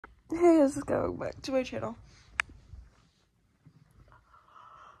Hey guys, going back to my channel.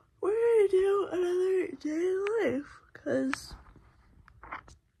 We're gonna do another day in life, cause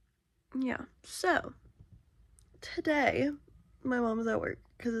yeah. So today my mom is at work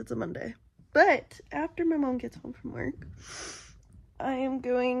because it's a Monday. But after my mom gets home from work, I am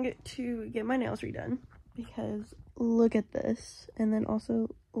going to get my nails redone because look at this, and then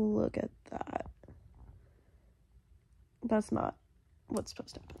also look at that. That's not what's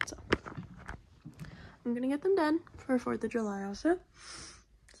supposed to happen, so I'm gonna get them done for 4th of July also.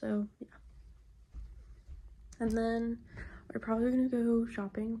 So yeah. And then we're probably gonna go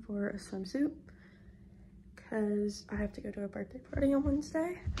shopping for a swimsuit because I have to go to a birthday party on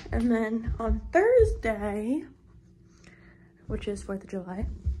Wednesday. And then on Thursday, which is 4th of July,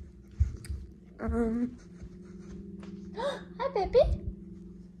 hi baby.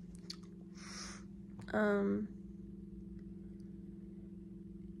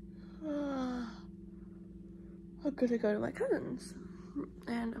 I'm gonna go to my cousin's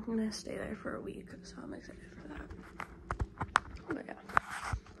and I'm gonna stay there for a week, so I'm excited for that. But yeah,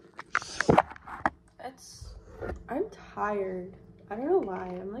 I'm tired. I don't know why,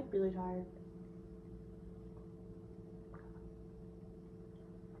 I'm like really tired.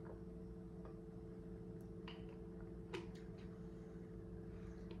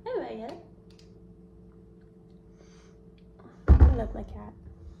 Anyway, I love my cat.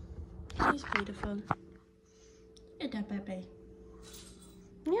 She's beautiful. Look at that baby.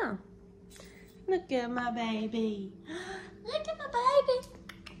 Yeah. Look at my baby. Look at my baby.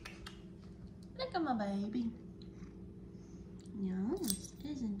 Look at my baby. Yes,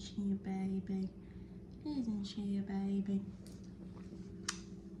 isn't she a baby? Isn't she a baby?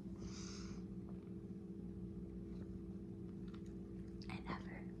 I love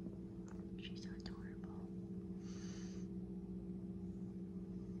her. She's so adorable.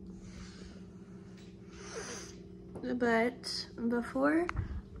 But before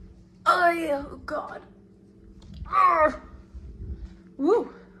oh god.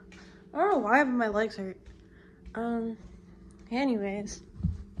 Woo. I don't know why my legs hurt. Anyways,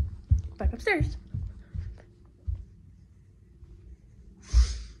 back upstairs.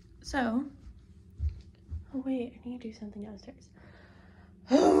 So, oh wait, I need to do something downstairs.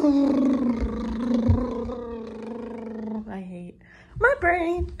 I hate my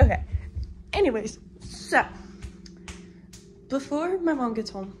brain. Okay. Anyways, so before my mom gets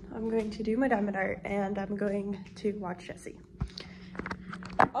home, I'm going to do my diamond art and I'm going to watch Jessie.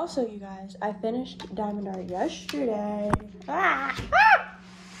 Also, you guys, I finished diamond art yesterday. Ah! Ah!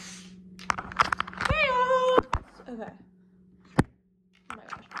 Okay. Oh my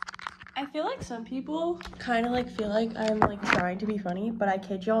gosh. I feel like some people kind of like feel like I'm like trying to be funny, but I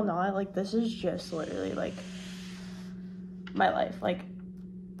kid y'all not. Like, this is just literally like my life. Like,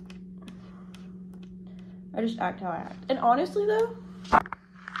 I just act how I act. And honestly though,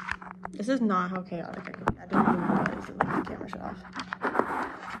 this is not how chaotic I can be. I don't even realize that like the camera shut off.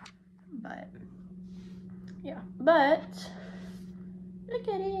 But yeah, but look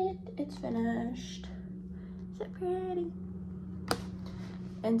at it, it's finished. Is it pretty?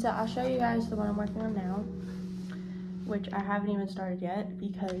 And so I'll show you guys the one I'm working on now, which I haven't even started yet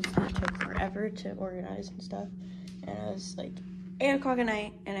because it took forever to organize and stuff. And it was like 8 o'clock at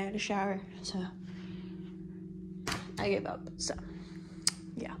night and I had a shower, so I gave up. So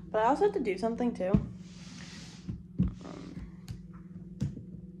yeah, but I also have to do something too.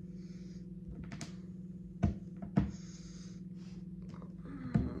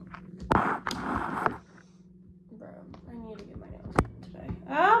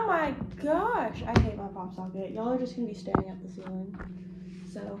 Oh my gosh, I hate my pop socket. Y'all are just gonna be staring at the ceiling.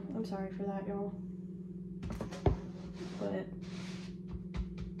 So I'm sorry for that, y'all. But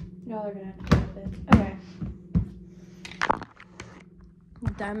y'all are gonna have to deal with it. Okay.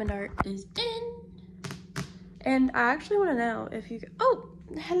 Diamond art is in. And I actually wanna know if you, oh,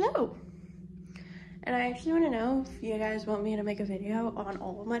 hello. And I actually wanna know if you guys want me to make a video on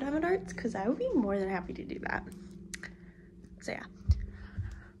all of my diamond arts, because I would be more than happy to do that. So yeah.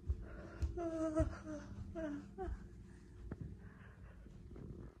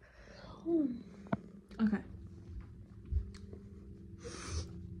 Okay.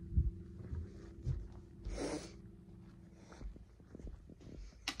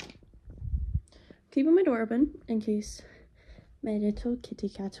 Keeping my door open in case my little kitty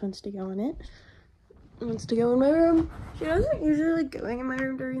cat wants to go in it. Wants to go in my room. She doesn't usually like going in my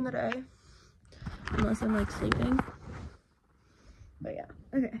room during the day unless I'm like sleeping. But yeah,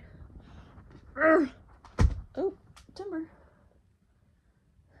 okay. Oh, timber.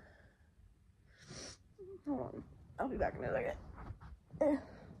 Hold on, I'll be back in a second.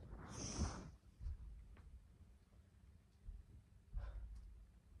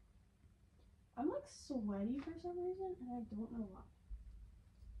 sweaty for some reason, and I don't know why.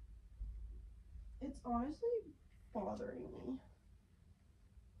 It's honestly bothering me.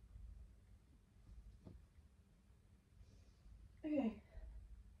 Okay.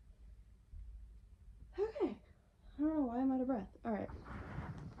 Okay. I don't know why I'm out of breath. Alright.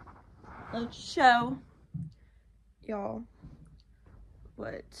 Let's show y'all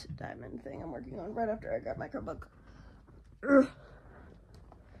what diamond thing I'm working on right after I grab my Chromebook. Ugh.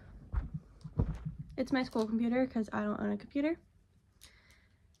 It's my school computer because I don't own a computer.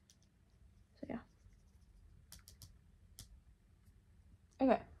 So yeah.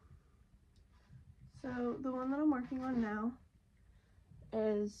 Okay. So the one that I'm working on now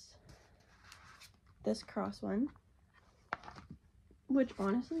is this cross one, which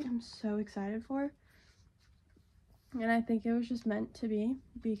honestly I'm so excited for. And I think it was just meant to be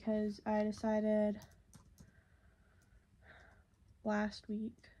because I decided last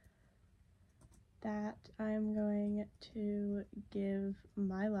week that I'm going to give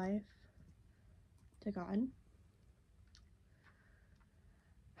my life to God,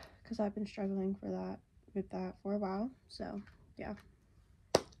 because I've been struggling with that for a while. So yeah,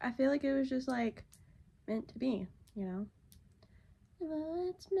 I feel like it was just like meant to be, you know. Well,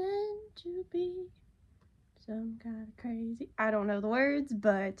 it's meant to be some kind of crazy. I don't know the words,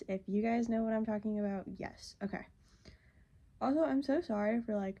 but if you guys know what I'm talking about, yes. Okay. Also, I'm so sorry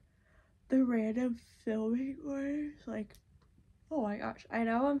for like the random filming words. Like, oh my gosh, I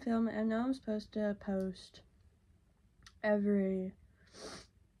know I'm filming. I know I'm supposed to post every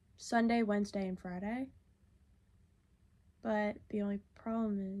Sunday, Wednesday, and Friday. But the only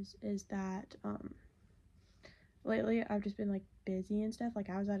problem is that lately I've just been like busy and stuff.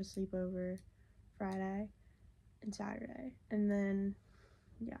 Like I was at a sleepover Friday and Saturday, and then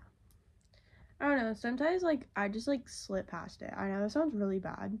yeah, I don't know, sometimes like I just like slip past it. I know that sounds really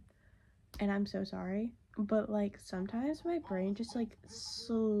bad and I'm so sorry, but like sometimes my brain just like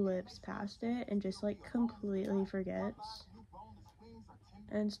slips past it and just like completely forgets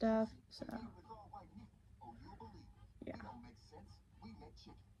and stuff. So yeah.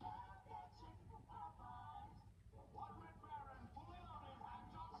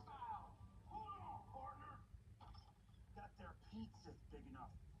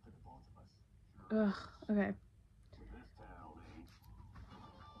 Ugh, okay.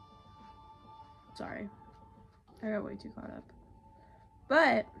 Sorry. I got way too caught up.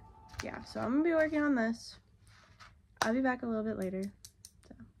 But, yeah, so I'm gonna be working on this. I'll be back a little bit later.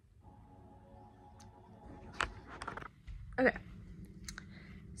 So. Okay.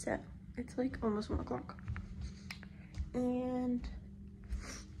 So, it's like almost 1 o'clock. And,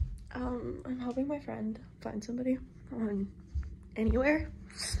 I'm helping my friend find somebody on Anywhere.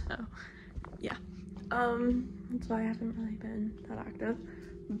 So, yeah. That's why I haven't really been that active.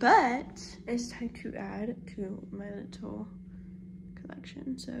 But it's time to add to my little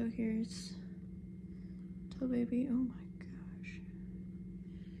collection. So here's little baby. Oh my gosh.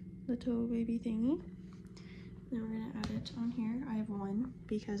 Little baby thingy. Then we're gonna add it on here. I have one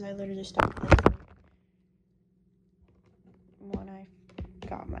because I literally stopped this when I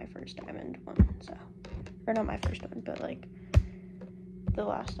got my first diamond one. So, or not my first one, but like the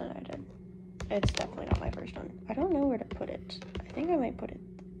last one I did. It's definitely not my first one. I don't know where to put it. I think I might put it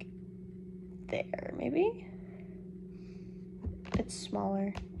there, maybe? It's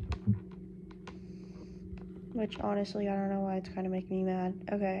smaller. Which, honestly, I don't know why it's kind of making me mad.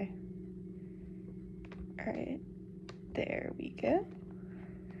 Okay. Alright. There we go.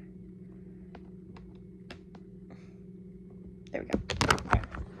 There we go. Alright.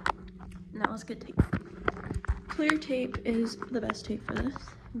 Now let's get tape. Clear tape is the best tape for this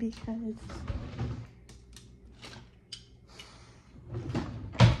because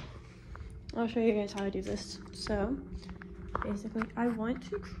I'll show you guys how I do this. So, basically, I want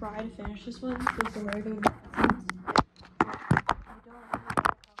to try to finish this one before I go to lessons. I don't know how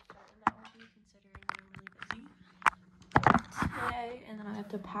certain that will be considering I'm really busy today, and then I have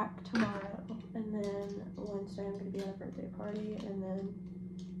to pack tomorrow, and then Wednesday I'm going to be at a birthday party, and then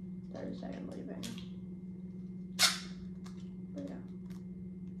Thursday I'm leaving. But yeah.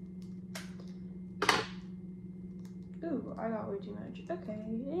 Ooh, I got way too much. Okay,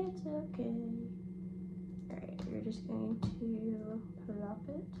 it's okay. Alright, you're just going to plop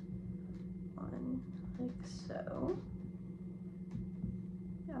it on like so.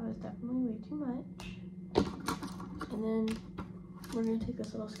 That was definitely way too much. And then we're gonna take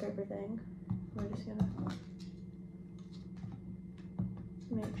this little scraper thing. We're just gonna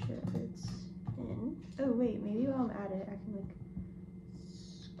make sure it's in. Oh wait, maybe while I'm at it, I can like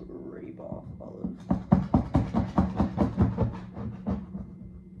scrape off all of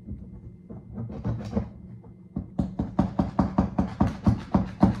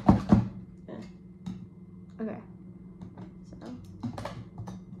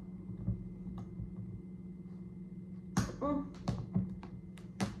Okay.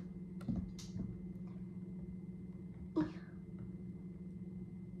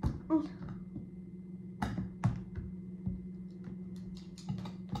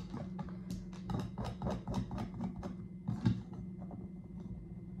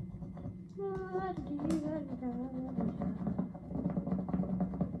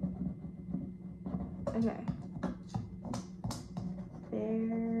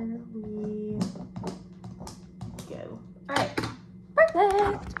 There we go. Alright.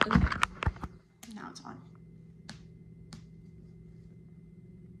 Perfect! Okay. Now it's on.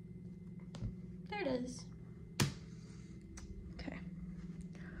 There it is. Okay.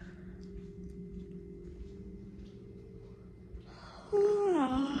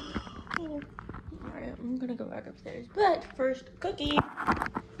 Alright, I'm gonna go back upstairs. But first, cookie!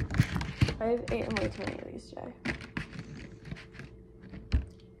 I've eaten way too many of these today.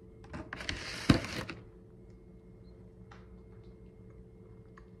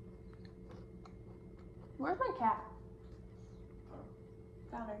 Where's my cat?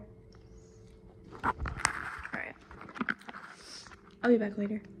 Found her. Alright. I'll be back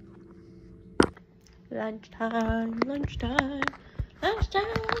later. Lunchtime, lunchtime, lunchtime.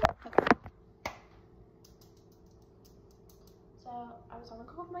 Okay. So I was on a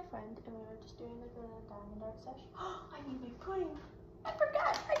call with my friend and we were just doing like a diamond art session. I need my pudding. I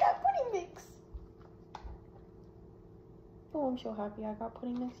forgot I got pudding mix. Oh, I'm so happy I got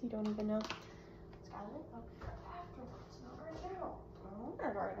pudding mix. You don't even know. Skylar, I'll be right afterwards, not right now.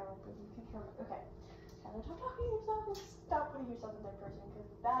 Not right now, because you can hear me. Okay. Skylar, stop talking to yourself and stop putting yourself in third person because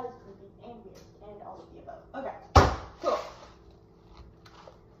that is creepy and weird and all of the above. Okay. Cool.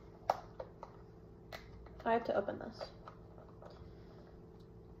 I have to open this.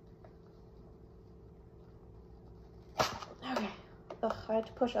 Okay. Ugh, I had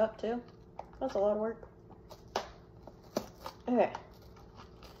to push up too. That's a lot of work. Okay.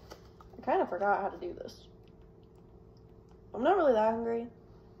 I kind of forgot how to do this. I'm not really that hungry.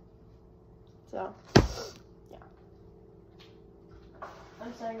 So, yeah.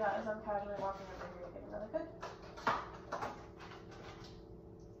 I'm saying that as I'm casually walking over here to get another cookie.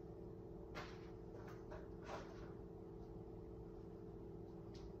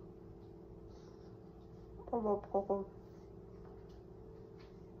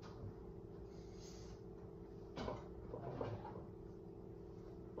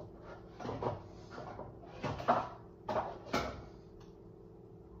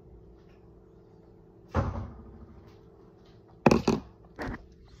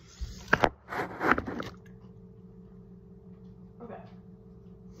 Okay.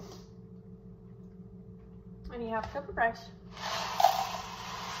 I need half a cup of rice.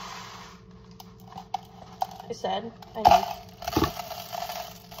 I said I need.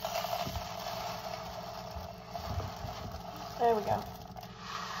 There we go.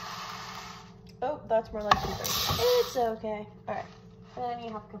 Oh, that's more like two-thirds. It's okay. Alright. And I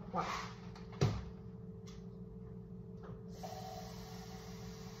need half a cup of water.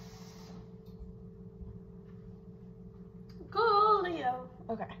 Coolio.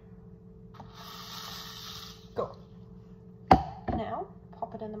 Okay. Cool. Now,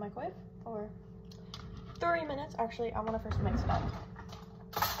 pop it in the microwave for 30 minutes. Actually, I want to first mix it up.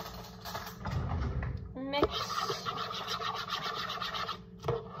 Mix.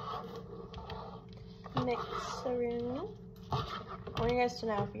 Mixaroo. I want you guys to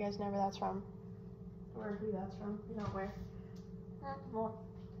know if you guys know where that's from. Or who that's from. You know where. More.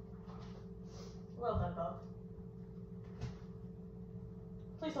 A little bit of both.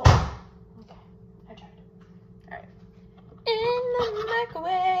 Please hold on. Okay, I tried. Alright. In the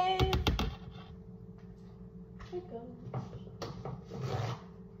microwave. Here it goes.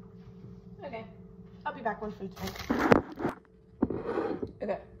 Okay. I'll be back when food's made.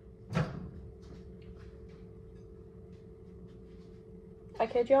 Okay. I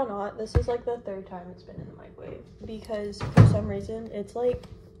kid y'all not, this is like the third time it's been in the microwave because for some reason it's like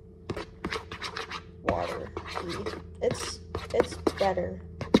watery. It's better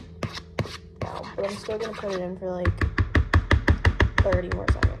now, but I'm still gonna put it in for like 30 more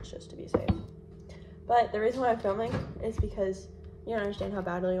seconds just to be safe. But the reason why I'm filming is because you don't understand how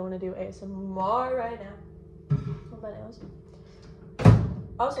badly I want to do ASMR right now. Hold my nails.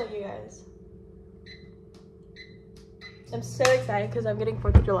 Also, you guys, I'm so excited because I'm getting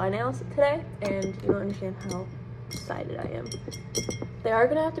 4th of July nails today, and you don't understand how excited I am. They are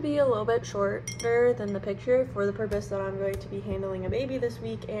going to have to be a little bit shorter than the picture for the purpose that I'm going to be handling a baby this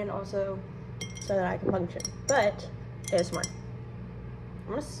week and also so that I can function. But, ASMR. I'm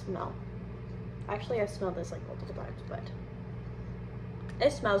going to smell. Actually, I've smelled this like multiple times, but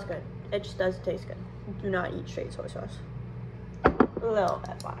it smells good. It just does taste good. Do not eat straight soy sauce. Little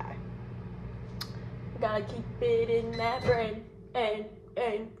FYI. Gotta keep it in that brain. And.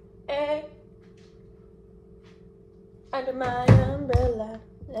 Under my umbrella.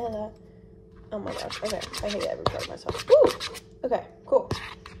 Oh my gosh. Okay. I hate every part of myself. Woo! Okay, cool.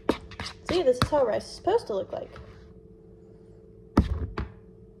 See, this is how rice is supposed to look like.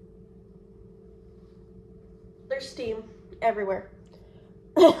 There's steam everywhere.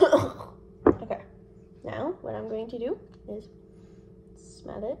 Okay. Now, what I'm going to do is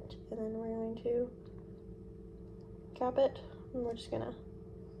smell it, and then we're going to cap it, and we're just gonna,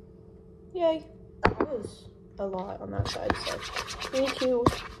 yay. That was a lot on that side, so we need to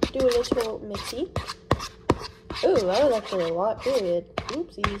do a little mixy. Ooh, that was actually a lot, period.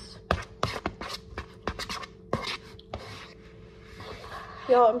 Oopsies.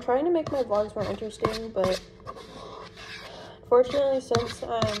 Y'all, I'm trying to make my vlogs more interesting, but fortunately, since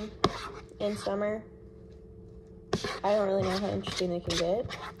I'm in summer, I don't really know how interesting they can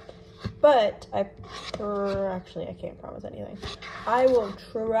get. But actually, I can't promise anything. I will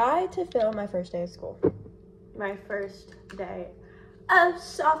try to film my first day of school. My first day of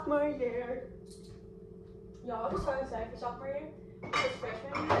sophomore year. Y'all, I'm so excited for sophomore year. Because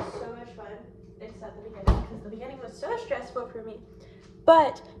freshman year was so much fun, except the beginning, because the beginning was so stressful for me.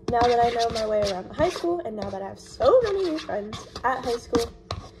 But now that I know my way around high school, and now that I have so many new friends at high school,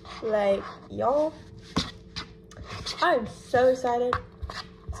 like, y'all, I'm so excited.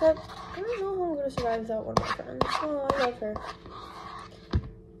 Except, I don't know how I'm going to survive without one of my friends. Oh, I love her.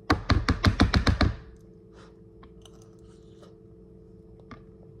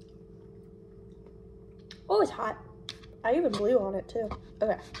 Oh, it's hot. I even blew on it, too.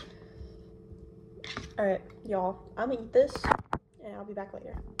 Okay. Alright, y'all. I'm going to eat this, and I'll be back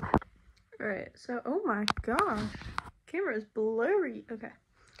later. Alright, so, oh my gosh. Camera is blurry. Okay.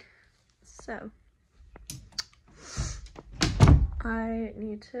 So, I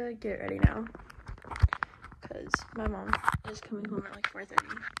need to get ready now, because my mom is coming home at like 4:30.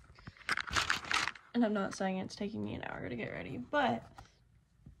 And I'm not saying it's taking me an hour to get ready, but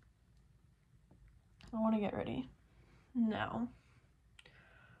I want to get ready now.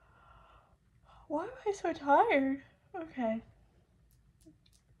 Why am I so tired? Okay.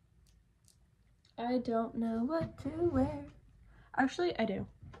 I don't know what to wear. Actually, I do.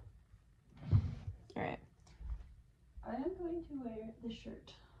 Alright. I am going to wear this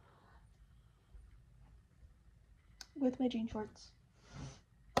shirt with my jean shorts.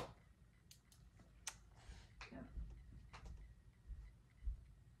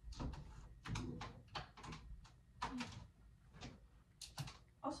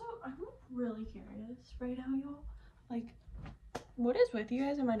 Also, I'm really curious right now, y'all. Like, what is with you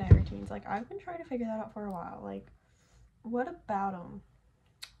guys in my night routines? Like, I've been trying to figure that out for a while. Like, what about them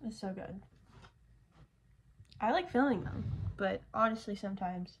is so good? I like filming them, but honestly,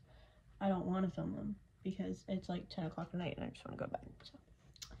 sometimes I don't want to film them because it's like 10 o'clock at night and I just want to go to bed. So,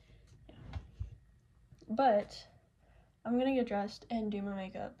 yeah. But I'm gonna get dressed and do my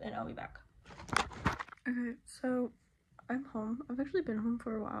makeup, and I'll be back. Okay, so I'm home. I've actually been home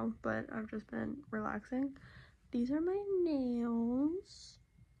for a while, but I've just been relaxing. These are my nails.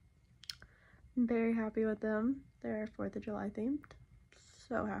 I'm very happy with them. They're 4th of July themed.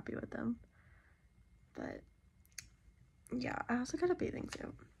 So happy with them. But yeah, I also got a bathing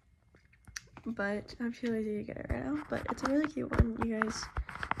suit. But I'm too lazy to get it right now. But it's a really cute one. You guys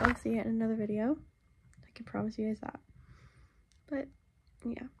will see it in another video. I can promise you guys that. But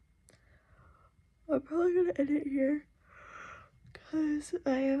yeah. I'm probably gonna end it here, because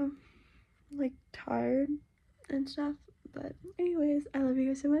I am like tired and stuff. But anyways, I love you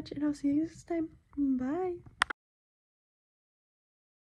guys so much, and I'll see you next time. Bye.